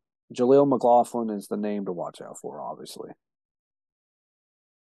Jaleel McLaughlin is the name to watch out for, obviously.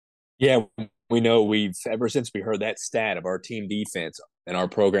 Yeah, we know we've ever since we heard that stat of our team defense and our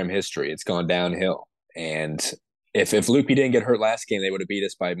program history, it's gone downhill. And if Loopy didn't get hurt last game, they would have beat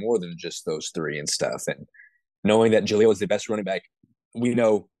us by more than just those 3 and stuff. And knowing that Jaleel is the best running back, we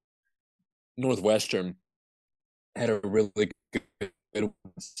know Northwestern had a really good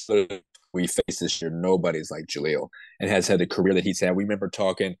we face this year. Nobody's like Jaleel and has had the career that he's had. We remember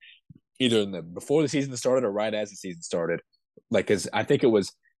talking either before the season started or right as the season started. Like, because I think it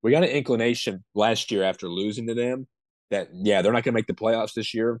was we got an inclination last year after losing to them that they're not going to make the playoffs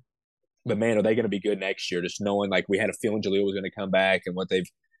this year, but man, are they going to be good next year? Just knowing like we had a feeling Jaleel was going to come back and what they've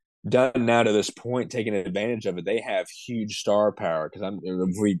done now to this point, taking advantage of it. They have huge star power because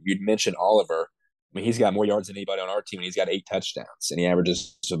you'd mentioned Oliver. I mean, he's got more yards than anybody on our team, and he's got 8 touchdowns, and he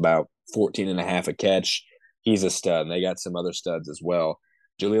averages about 14 and a half a catch. He's a stud, and they got some other studs as well.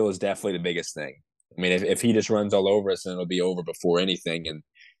 Jaleel is definitely the biggest thing. I mean, if he just runs all over us, then it'll be over before anything. And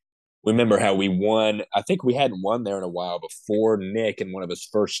remember how we won. I think we hadn't won there in a while before Nick in one of his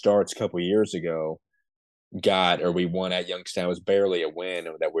first starts a couple of years ago we won at Youngstown. It was barely a win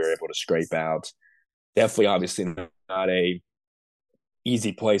that we were able to scrape out. Definitely, obviously, not a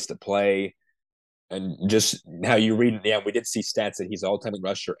easy place to play. And just how you read, yeah, we did see stats that he's all-time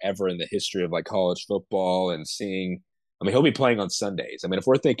rusher ever in the history of like college football, and seeing. I mean, he'll be playing on Sundays. I mean,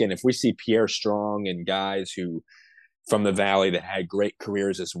 if we see Pierre Strong and guys who from the Valley that had great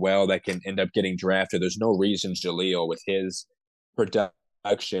careers as well that can end up getting drafted. There's no reason Jaleel with his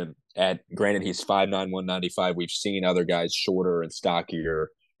production at granted he's 5'9", 195. We've seen other guys shorter and stockier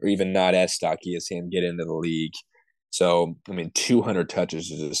or even not as stocky as him get into the league. So, I mean, 200 touches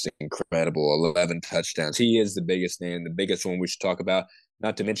is just incredible. 11 touchdowns. He is the biggest name, the biggest one we should talk about.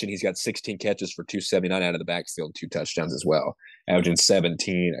 Not to mention he's got 16 catches for 279 out of the backfield, 2 touchdowns as well, averaging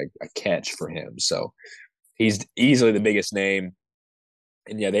 17 a catch for him. So he's easily the biggest name.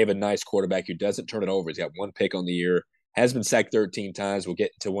 And yeah, they have a nice quarterback who doesn't turn it over. He's got one pick on the year, has been sacked 13 times. We'll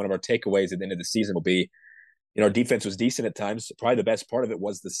get to one of our takeaways at the end of the season will be, our defense was decent at times. Probably the best part of it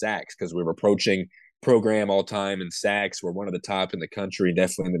was the sacks because we were approaching program all time in sacks. We're one of the top in the country,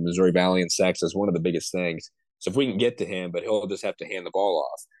 definitely in the Missouri Valley in sacks is one of the biggest things. So if we can get to him, but he'll just have to hand the ball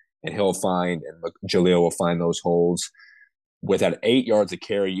off and Jaleel will find those holes with that 8 yards of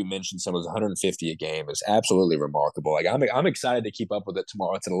carry. You mentioned some of 150 a game is absolutely remarkable. Like I'm excited to keep up with it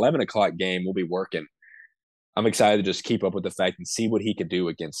tomorrow. It's an 11 o'clock game. We'll be working. I'm excited to just keep up with the fact and see what he could do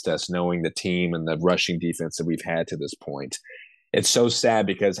against us, knowing the team and the rushing defense that we've had to this point. It's so sad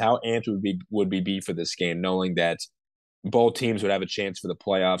because how amped would we be for this game, knowing that both teams would have a chance for the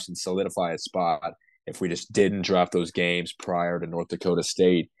playoffs and solidify a spot if we just didn't drop those games prior to North Dakota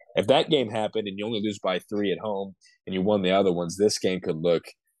State. If that game happened and you only lose by 3 at home and you won the other ones, this game could look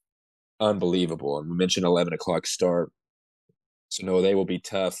unbelievable. And we mentioned 11 o'clock start, so no, they will be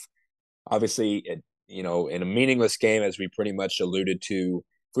tough. Obviously, in a meaningless game, as we pretty much alluded to.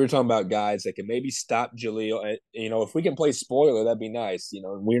 If we were talking about guys that can maybe stop Jaleel, if we can play spoiler, that'd be nice.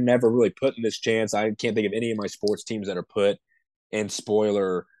 We're never really put in this chance. I can't think of any of my sports teams that are put in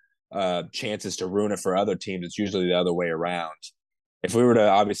spoiler chances to ruin it for other teams. It's usually the other way around. If we were to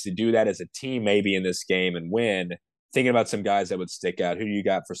obviously do that as a team, maybe in this game and win, thinking about some guys that would stick out, who do you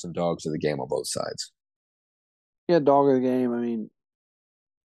got for some dogs of the game on both sides? Yeah, dog of the game. I mean,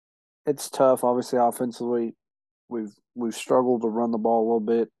 it's tough. Obviously, offensively, we've struggled to run the ball a little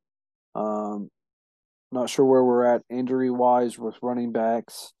bit. Um, Not sure where we're at injury wise with running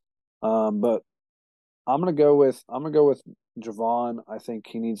backs, but I'm gonna go with Javon. I think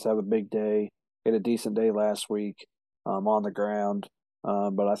he needs to have a big day. He had a decent day last week on the ground,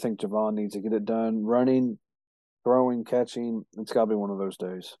 but I think Javon needs to get it done. Running, throwing, catching. It's got to be one of those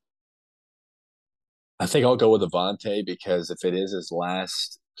days. I think I'll go with Avante because if it is his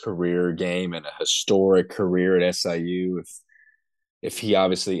last career game and a historic career at SIU, if he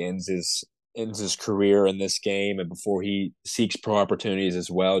obviously ends his career in this game and before he seeks pro opportunities as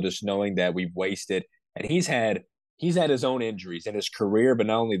well, just knowing that we've wasted and he's had his own injuries in his career, but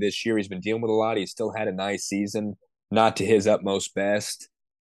not only this year, he's been dealing with a lot. He's still had a nice season, not to his utmost best,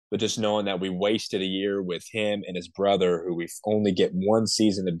 but just knowing that we wasted a year with him and his brother, who we only get one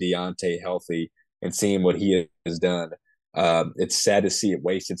season of Deontay healthy, and seeing what he has done. It's sad to see it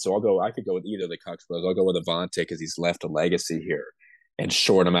wasted. So I could go with either of the Cox brothers. I'll go with Avante because he's left a legacy here in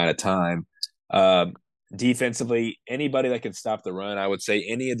short amount of time. Um, Defensively, anybody that can stop the run, I would say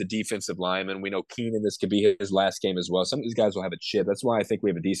any of the defensive linemen. We know Keenan, this could be his last game as well. Some of these guys will have a chip. That's why I think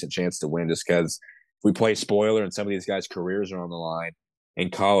we have a decent chance to win, just because if we play spoiler and some of these guys' careers are on the line in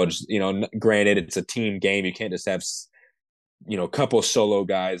college, granted, it's a team game. You can't just have, a couple of solo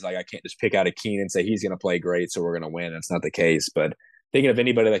guys. Like I can't just pick out a Keenan and say he's going to play great, so we're going to win. That's not the case. But thinking of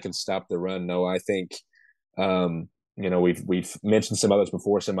anybody that can stop the run, no, I think we've mentioned some others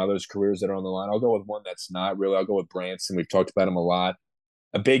before, some others' careers that are on the line. I'll go with one that's not really. I'll go with Branson. We've talked about him a lot.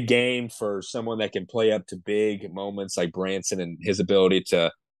 A big game for someone that can play up to big moments like Branson and his ability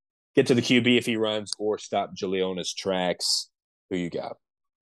to get to the QB if he runs or stop Jaleel in his tracks. Who you got?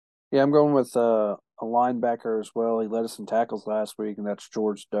 Yeah, I'm going with a linebacker as well. He led us in tackles last week, and that's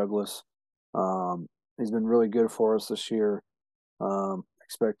George Douglas. He's been really good for us this year.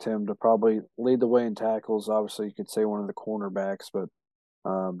 Expect him to probably lead the way in tackles. Obviously, you could say one of the cornerbacks, but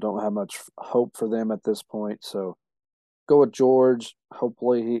don't have much hope for them at this point. So go with George.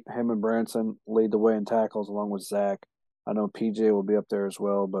 Hopefully, him and Branson lead the way in tackles along with Zach. I know PJ will be up there as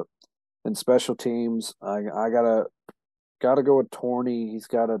well, but in special teams, I gotta go with Torney. He's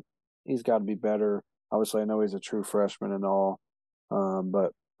gotta be better. Obviously, I know he's a true freshman and all,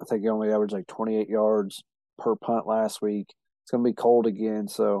 but I think he only averaged like 28 yards per punt last week. It's gonna be cold again,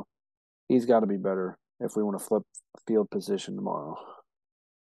 so he's got to be better if we want to flip field position tomorrow.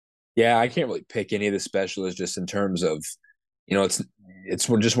 Yeah, I can't really pick any of the specialists just in terms of, it's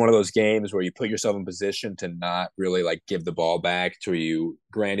just one of those games where you put yourself in position to not really like give the ball back to you.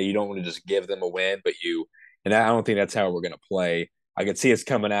 Granted, you don't want to just give them a win, but and I don't think that's how we're going to play. I could see us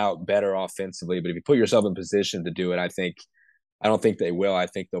coming out better offensively, but if you put yourself in position to do it, I don't think they will. I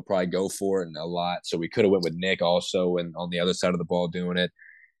think they'll probably go for it and a lot. So we could have went with Nick also and on the other side of the ball doing it.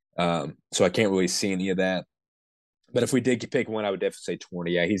 So I can't really see any of that. But if we did pick one, I would definitely say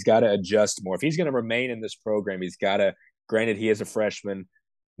 20. Yeah, he's got to adjust more. If he's going to remain in this program, he's got to, granted, he is a freshman,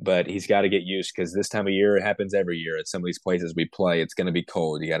 but he's got to get used because this time of year, it happens every year at some of these places we play. It's going to be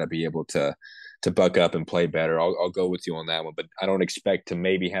cold. You got to be able to buck up and play better. I'll go with you on that one, but I don't expect to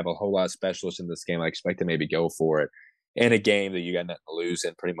maybe have a whole lot of specialists in this game. I expect to maybe go for it in a game that you got nothing to lose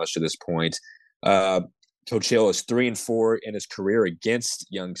in pretty much to this point. Coach Hill is 3-4 in his career against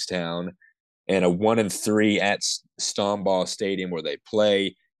Youngstown and a 1-3 at Stoneball Stadium where they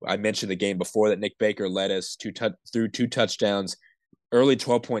play. I mentioned the game before that Nick Baker led us through 2 touchdowns, early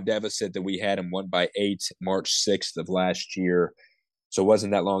 12-point deficit that we had and won by 8 March 6th of last year. So it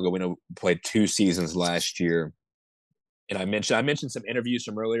wasn't that long ago. We played 2 seasons last year. And I mentioned some interviews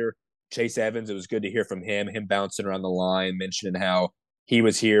from earlier. Chase Evans, it was good to hear from him bouncing around the line, mentioning how he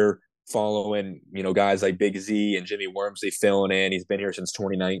was here following, guys like Big Z and Jimmy Wormsley filling in. He's been here since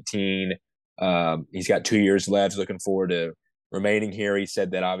 2019. He's got 2 years left. Looking forward to remaining here. He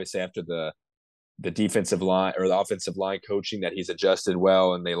said that obviously after the defensive line or the offensive line coaching that he's adjusted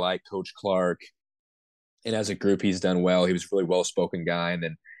well and they like Coach Clark. And as a group, he's done well. He was a really well-spoken guy. And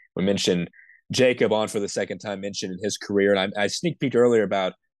then we mentioned Jacob on for the second time mentioned in his career. And I sneak peeked earlier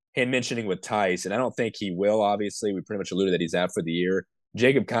about him mentioning with Tice, and I don't think he will, obviously. We pretty much alluded that he's out for the year.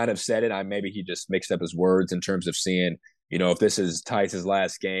 Jacob kind of said it. Maybe he just mixed up his words in terms of seeing, if this is Tice's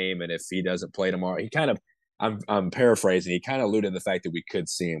last game and if he doesn't play tomorrow. He kind of, I'm paraphrasing, he kind of alluded to the fact that we could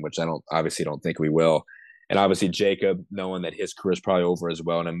see him, which I don't think we will. And obviously Jacob, knowing that his career is probably over as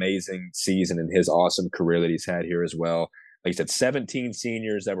well, an amazing season in his awesome career that he's had here as well. Like I said, 17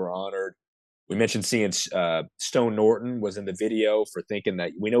 seniors that were honored. We mentioned seeing Stone Norton was in the video for thinking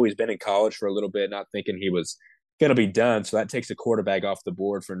that we know he's been in college for a little bit, not thinking he was going to be done. So that takes a quarterback off the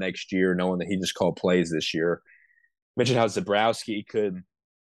board for next year, knowing that he just called plays this year. Mentioned how Zabrowski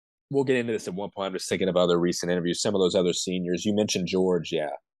we'll get into this at one point. I'm just thinking of other recent interviews, some of those other seniors. You mentioned George.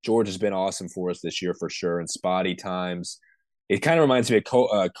 Yeah, George has been awesome for us this year for sure. And spotty times. It kind of reminds me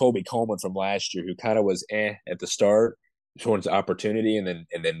of Colby Coleman from last year, who kind of was at the start towards opportunity and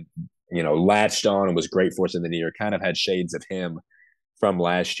then latched on and was great for us in the year. Kind of had shades of him from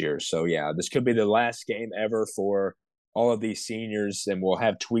last year. So yeah, this could be the last game ever for all of these seniors, and we'll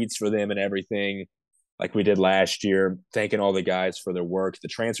have tweets for them and everything like we did last year, thanking all the guys for their work, the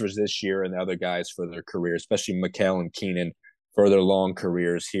transfers this year, and the other guys for their career, especially Mikkel and Keenan for their long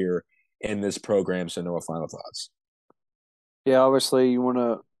careers here in this program. So Noah, final thoughts. Yeah, obviously you want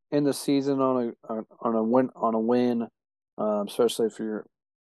to end the season on a win, especially if you're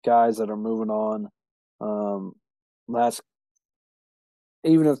guys that are moving on. Last,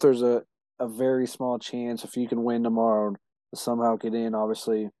 even if there's a very small chance, if you can win tomorrow to somehow get in,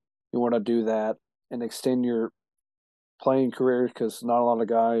 obviously you want to do that and extend your playing career because not a lot of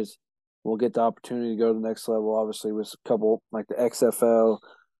guys will get the opportunity to go to the next level. Obviously, with a couple like the XFL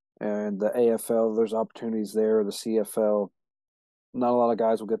and the AFL, there's opportunities there. The CFL, not a lot of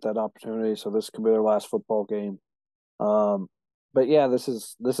guys will get that opportunity, so this could be their last football game. But yeah, this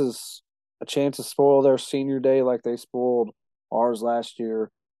is a chance to spoil their senior day like they spoiled ours last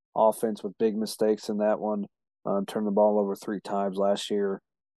year. Offense with big mistakes in that one, turned the ball over 3 times last year.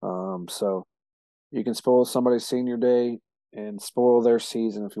 So you can spoil somebody's senior day and spoil their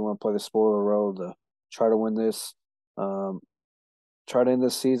season if you want to play the spoiler role to try to win this. Try to end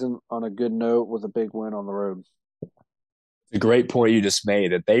this season on a good note with a big win on the road. It's a great point you just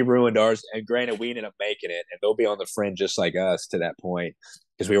made that they ruined ours. And granted, we ended up making it, and they'll be on the fringe just like us to that point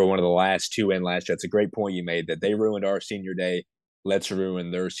because we were one of the last 2 in last year. It's a great point you made that they ruined our senior day. Let's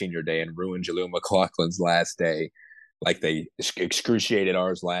ruin their senior day and ruin Jaleel McLaughlin's last day like they excruciated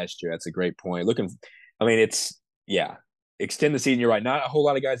ours last year. That's a great point. Extend the season. You're right. Not a whole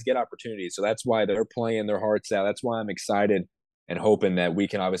lot of guys get opportunities. So that's why they're playing their hearts out. That's why I'm excited and hoping that we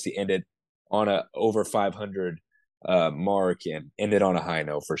can obviously end it on a over 500 mark and end it on a high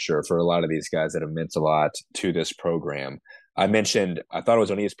note for sure for a lot of these guys that have meant a lot to this program. I mentioned I thought it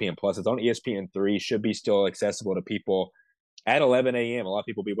was on ESPN Plus. It's on ESPN 3. Should be still accessible to people at 11 a.m. A lot of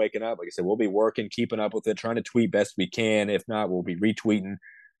people will be waking up. Like I said, we'll be working, keeping up with it, trying to tweet best we can. If not, we'll be retweeting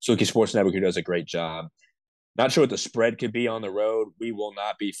Suki Sports Network, who does a great job. Not sure what the spread could be on the road. We will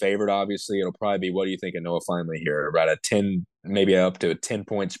not be favored, obviously. It'll probably be, what do you think of Noah finally here? About a 10, maybe up to a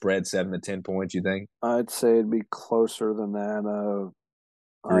 10-point spread, 7 to 10 points, you think? I'd say it'd be closer than that.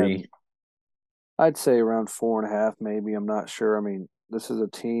 I'm Three? I'd say around 4.5, maybe. I'm not sure. I mean, this is a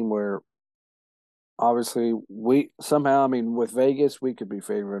team where obviously we somehow, I mean, with Vegas, we could be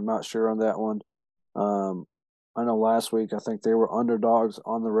favored. I'm not sure on that one. Um, I know last week I think they were underdogs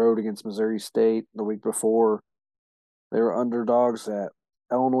on the road against Missouri State. The week before they were underdogs at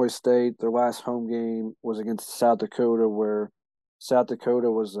Illinois State. Their last home game was against South Dakota, where South Dakota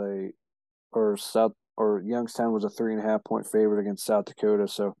was a or South or Youngstown was a 3.5 point favorite against South Dakota.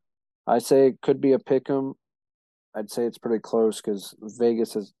 So I say it could be a pick 'em. I'd say it's pretty close because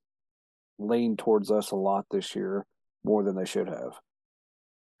Vegas has leaned towards us a lot this year, more than they should have.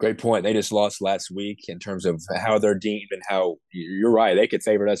 Great point. They just lost last week in terms of how they're deemed and how you're right. They could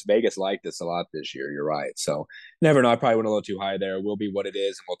favor us. Vegas liked us a lot this year. You're right. So never know. I probably went a little too high there. Will be what it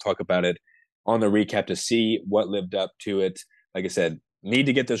is, and we'll talk about it on the recap to see what lived up to it. Like I said, need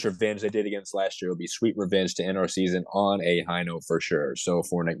to get this revenge they did against last year. It'll be sweet revenge to end our season on a high note for sure. So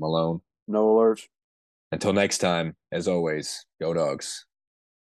for Nick Malone, No alerts. until next time, as always, go dogs.